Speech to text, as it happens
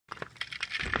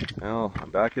Well,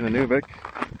 I'm back in Inuvik,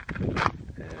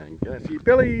 and gonna see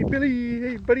Billy. Billy,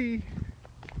 hey buddy,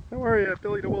 how are you,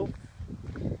 Billy the Wolf?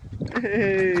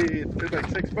 Hey, it's been like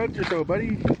 6 months or so,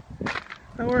 buddy.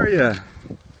 How are you?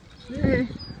 Hey.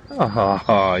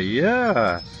 Oh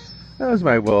yeah, that was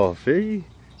my wolf. Hey,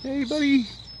 hey buddy.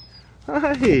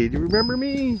 Hi, do you remember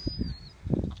me?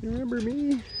 You remember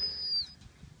me?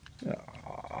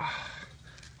 Oh.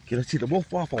 Okay, let's see the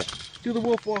wolf waffle. Do the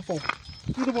wolf waffle.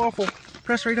 Do the waffle.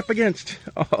 Press right up against.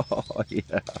 Oh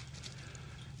yeah.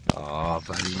 Oh,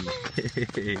 buddy.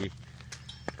 Hey.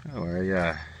 How are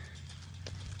ya?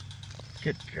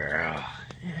 Good girl.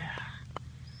 Yeah.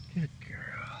 Good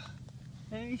girl.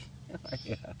 Hey.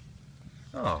 Yeah.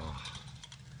 Oh.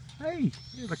 Hey.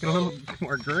 You're looking a little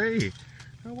more gray.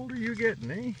 How old are you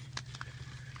getting, eh?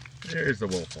 There's the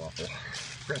wolf waffle.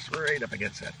 Press right up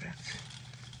against that fence.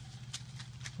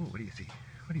 Oh, what do you see?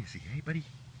 What do you see? Hey, buddy.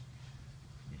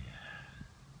 Yeah.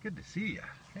 Good to see ya.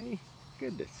 Hey.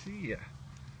 Good to see ya.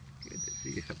 Good to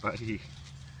see ya, buddy.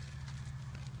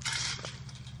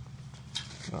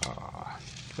 Aw,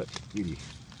 such a cutie.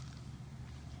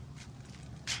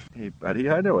 Hey buddy,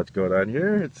 I know what's going on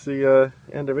here. It's the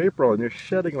end of April and you're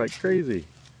shedding like crazy.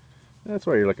 That's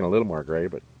why you're looking a little more gray,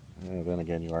 but then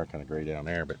again you are kind of gray down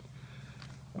there. But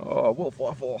oh, wolf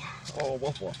waffle. Oh,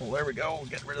 wolf waffle. There we go.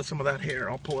 Get rid of some of that hair.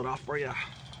 I'll pull it off for you.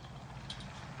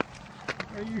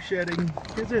 Are you shedding?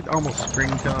 Is it almost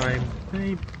springtime?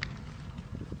 Hey,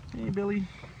 hey Billy.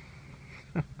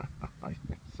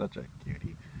 Such a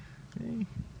cutie. Hey,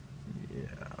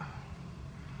 yeah.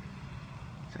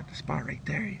 Is that the spot right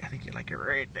there? I think you like it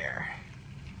right there.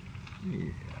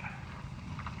 Yeah.